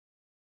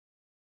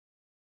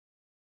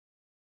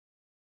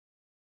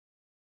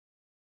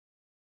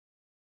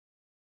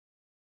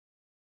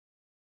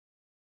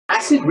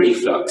acid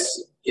reflux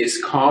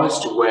is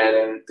caused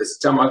when the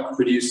stomach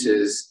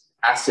produces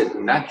acid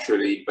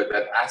naturally, but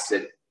that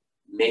acid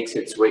makes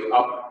its way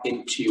up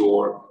into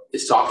your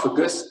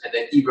esophagus and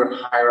then even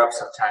higher up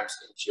sometimes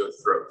into your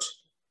throat.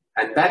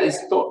 And that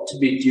is thought to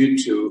be due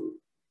to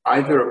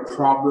either a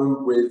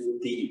problem with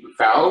the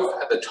valve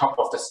at the top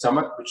of the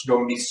stomach, which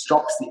normally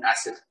stops the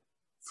acid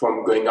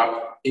from going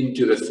up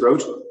into the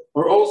throat,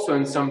 or also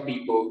in some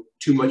people,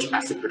 too much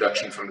acid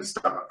production from the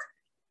stomach.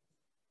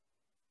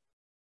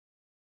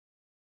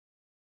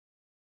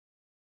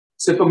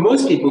 So for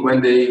most people,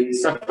 when they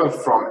suffer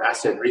from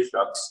acid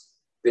reflux,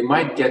 they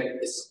might get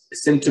a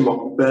symptom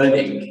of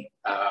burning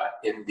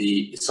in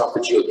the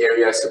esophageal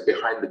area, so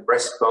behind the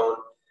breastbone.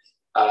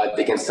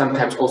 They can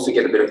sometimes also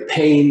get a bit of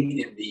pain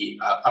in the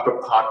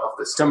upper part of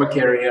the stomach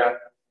area,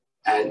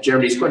 and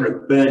generally it's quite a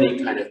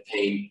burning kind of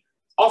pain.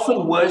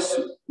 Often worse,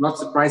 not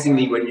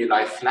surprisingly, when you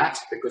lie flat,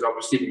 because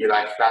obviously when you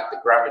lie flat, the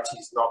gravity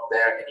is not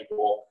there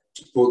anymore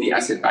to pull the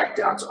acid back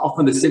down. So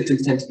often the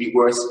symptoms tend to be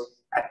worse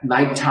at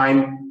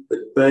nighttime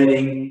with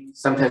burning.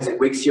 Sometimes it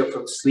wakes you up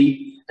from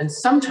sleep, and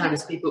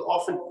sometimes people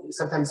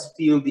sometimes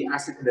feel the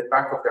acid in the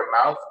back of their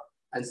mouth,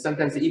 and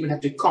sometimes they even have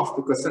to cough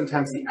because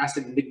sometimes the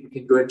acid and liquid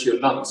can go into your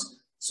lungs.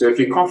 So if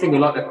you're coughing a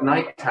lot at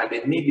nighttime,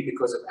 it may be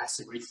because of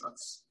acid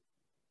reflux.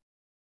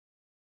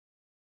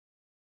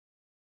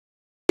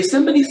 If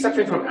somebody's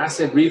suffering from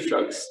acid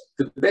reflux,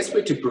 the best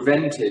way to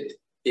prevent it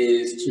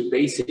is to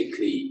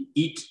basically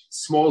eat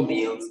small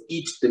meals,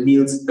 eat the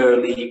meals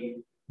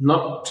early,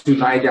 not to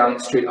lie down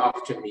straight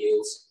after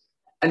meals.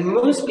 And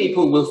most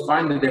people will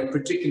find that there are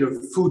particular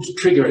food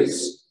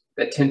triggers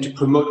that tend to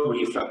promote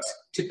reflux.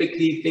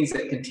 Typically things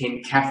that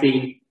contain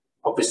caffeine,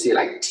 obviously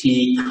like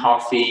tea,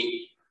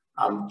 coffee,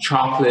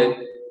 chocolate.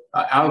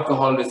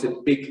 Alcohol is a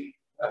big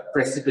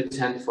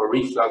precipitant for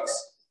reflux,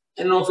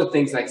 and also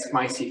things like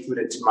spicy food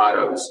and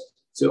tomatoes.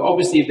 So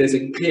obviously if there's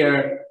a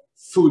clear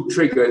food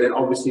trigger, then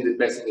obviously the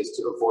best thing is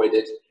to avoid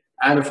it.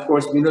 And of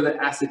course, we know that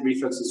acid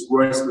reflux is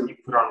worse when you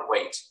put on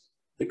weight,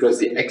 because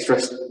the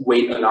extra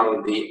weight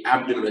along the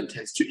abdomen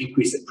tends to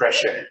increase the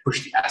pressure and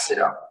push the acid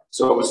up.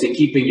 So obviously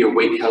keeping your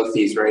weight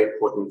healthy is very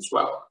important as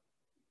well.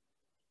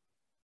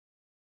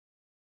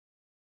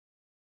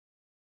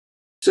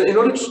 So in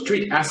order to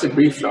treat acid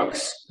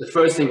reflux, the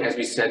first thing, as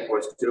we said,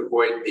 was to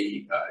avoid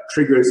the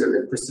triggers and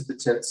the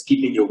precipitants,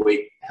 keeping your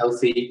weight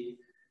healthy.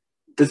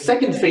 The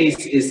second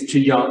phase is to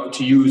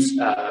use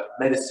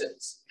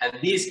medicines. And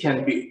these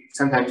can be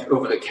sometimes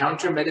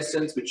over-the-counter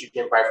medicines, which you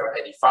can buy from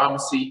any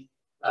pharmacy,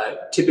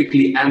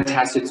 typically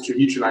antacids to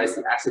neutralize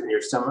the acid in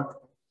your stomach.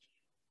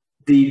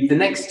 The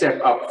next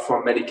step up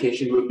from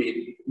medication would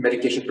be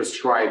medication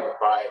prescribed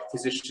by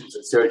physicians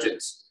and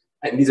surgeons.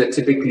 And these are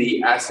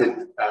typically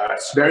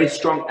very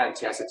strong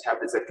anti-acid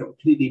tablets that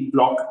completely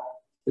block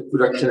the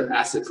production of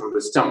acid from the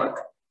stomach.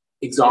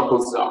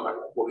 Examples are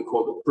what we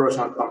call the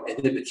proton pump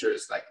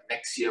inhibitors like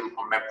Nexium,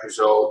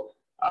 omeprazole,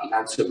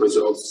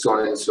 lansoprazole, so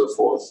on and so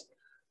forth.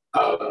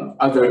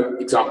 Other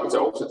examples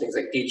are also things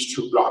like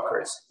H2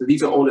 blockers. So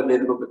these are all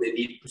available, but they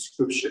need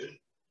prescription.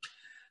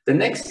 The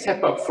next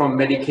step up from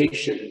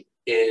medication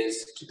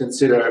is to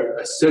consider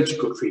a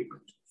surgical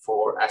treatment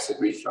for acid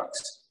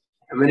reflux.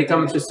 And when it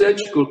comes to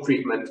surgical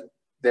treatment,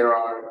 there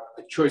are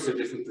a choice of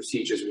different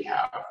procedures we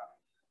have.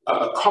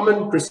 A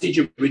common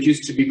procedure which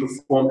used to be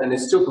performed and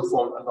is still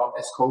performed a lot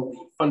is called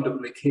the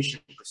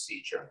fundoplication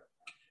procedure.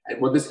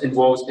 And what this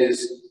involves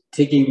is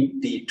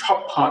taking the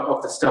top part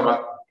of the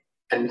stomach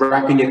and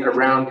wrapping it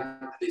around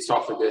the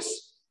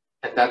esophagus,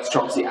 and that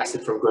stops the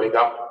acid from going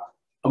up.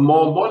 A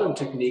more modern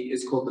technique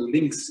is called the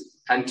Lynx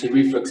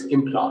anti-reflux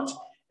implant.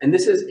 And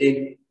this is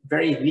a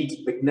very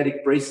neat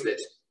magnetic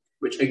bracelet,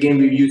 which again,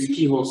 we use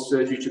keyhole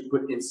surgery to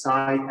put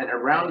inside and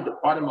around the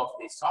bottom of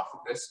the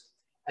esophagus.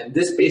 And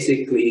this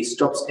basically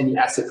stops any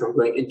acid from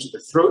going into the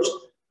throat,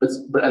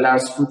 but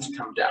allows food to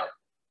come down.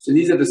 So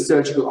these are the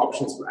surgical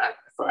options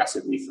for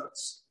acid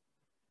reflux.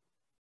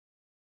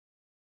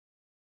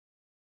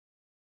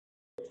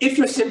 If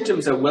your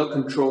symptoms are well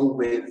controlled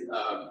with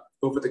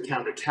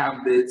over-the-counter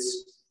tablets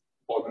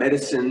or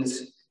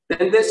medicines,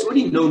 then there's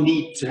really no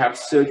need to have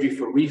surgery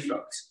for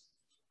reflux.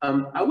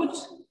 I would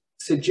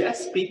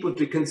suggest people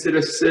to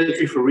consider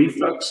surgery for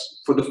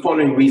reflux for the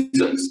following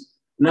reasons.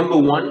 Number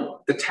one,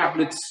 the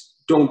tablets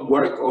don't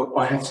work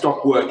or have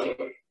stopped working.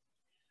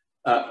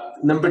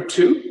 Number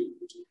two,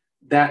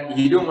 that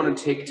you don't want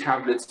to take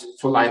tablets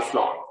for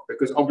lifelong,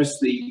 because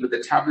obviously with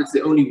the tablets,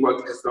 they only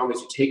work as long as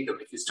you take them.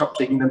 If you stop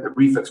taking them, the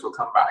reflux will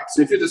come back.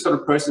 So if you're the sort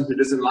of person who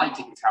doesn't like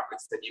taking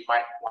tablets, then you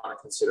might want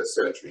to consider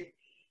surgery.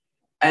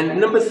 And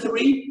number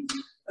three,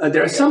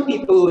 there are some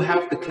people who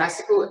have the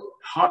classical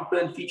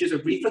heartburn features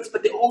of reflux,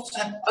 but they also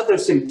have other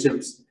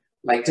symptoms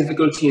like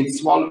difficulty in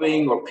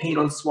swallowing or pain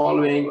on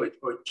swallowing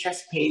or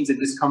chest pains and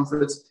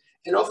discomforts.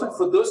 And often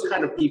for those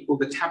kind of people,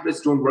 the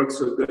tablets don't work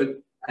so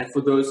good. And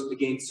for those,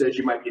 again,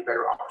 surgery might be a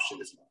better option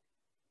as well.